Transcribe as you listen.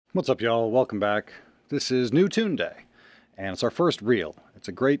What's up, y'all? Welcome back. This is New Tune Day, and it's our first reel. It's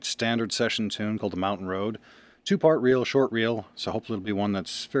a great standard session tune called The Mountain Road. Two-part reel, short reel, so hopefully it'll be one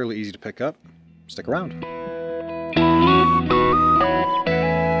that's fairly easy to pick up. Stick around.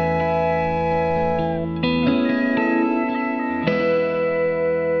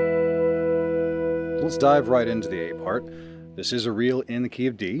 Let's dive right into the A part. This is a reel in the key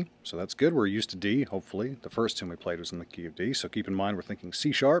of D, so that's good. We're used to D, hopefully. The first tune we played was in the key of D, so keep in mind we're thinking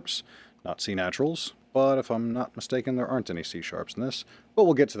C sharps, not C naturals. But if I'm not mistaken, there aren't any C sharps in this, but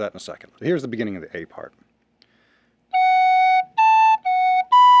we'll get to that in a second. So here's the beginning of the A part.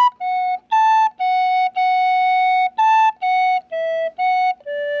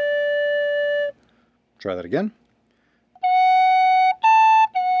 Try that again.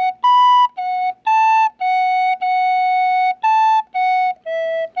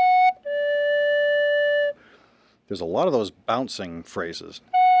 There's a lot of those bouncing phrases.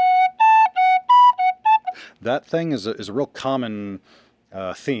 That thing is a real common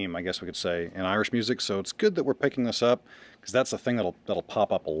theme, I guess we could say, in Irish music, so it's good that we're picking this up, because that's a thing that'll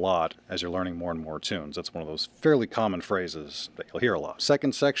pop up a lot as you're learning more and more tunes. That's one of those fairly common phrases that you'll hear a lot.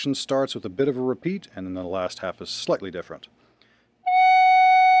 Second section starts with a bit of a repeat, and then the last half is slightly different.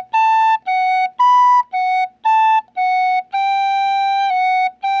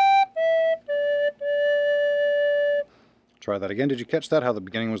 Try that again. Did you catch that? How the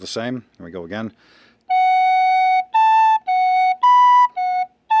beginning was the same? Here we go again.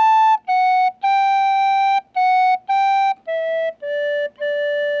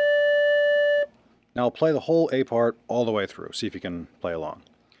 Now I'll play the whole A part all the way through. See if you can play along.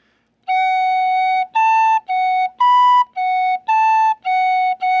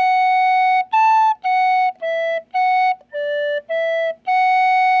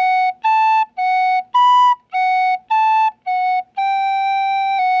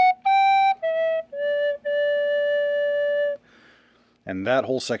 And that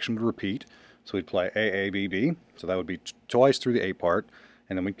whole section would repeat. So we'd play A, A, B, B. So that would be twice through the A part,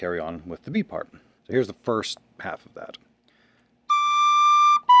 and then we'd carry on with the B part. So here's the first half of that.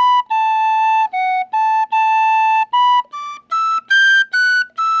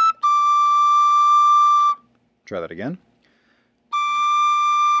 Try that again.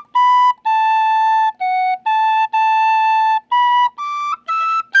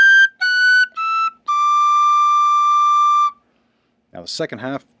 Now the second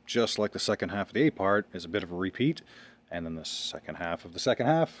half, just like the second half of the A part, is a bit of a repeat, and then the second half of the second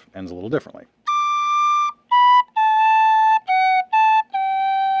half ends a little differently.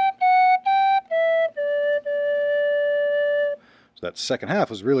 So that second half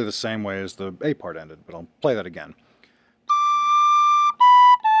was really the same way as the A part ended, but I'll play that again.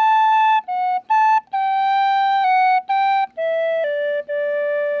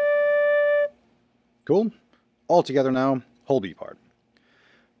 Cool? All together now, whole B part.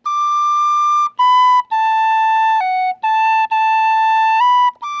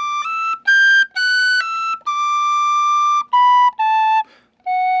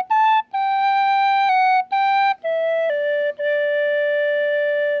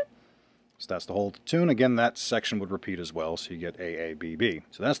 So that's the whole tune. Again, that section would repeat as well, so you get A, A, B, B.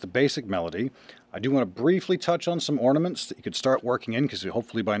 So that's the basic melody. I do want to briefly touch on some ornaments that you could start working in, because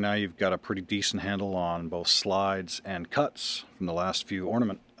hopefully by now you've got a pretty decent handle on both slides and cuts from the last few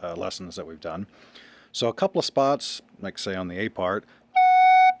ornament lessons that we've done. So a couple of spots, like say on the A part,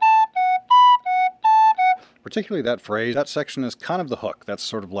 particularly that phrase, that section is kind of the hook. That's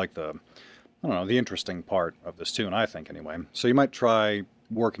sort of like the, I don't know, the interesting part of this tune, I think anyway. So you might try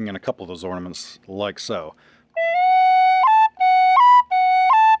working in a couple of those ornaments like so.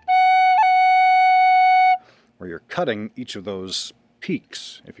 Where you're cutting each of those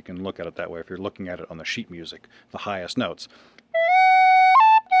peaks, if you can look at it that way, if you're looking at it on the sheet music, the highest notes.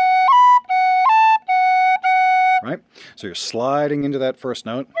 Right? So you're sliding into that first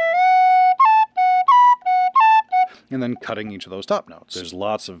note, and then cutting each of those top notes. There's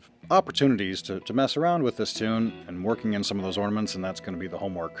lots of opportunities to mess around with this tune and working in some of those ornaments, and that's going to be the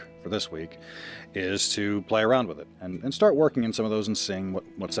homework for this week, is to play around with it and start working in some of those and seeing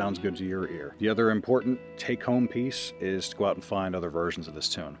what sounds good to your ear. The other important take-home piece is to go out and find other versions of this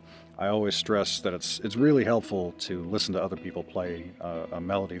tune. I always stress that it's really helpful to listen to other people play a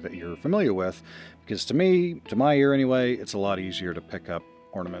melody that you're familiar with, because to me, to my ear anyway, it's a lot easier to pick up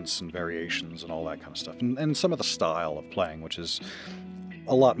ornaments and variations and all that kind of stuff, and some of the style of playing, which is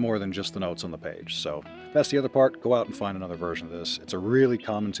a lot more than just the notes on the page. So that's the other part. Go out and find another version of this. It's a really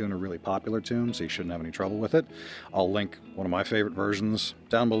common tune, a really popular tune, so you shouldn't have any trouble with it. I'll link one of my favorite versions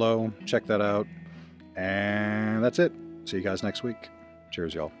down below. Check that out. And that's it. See you guys next week.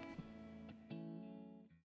 Cheers, y'all.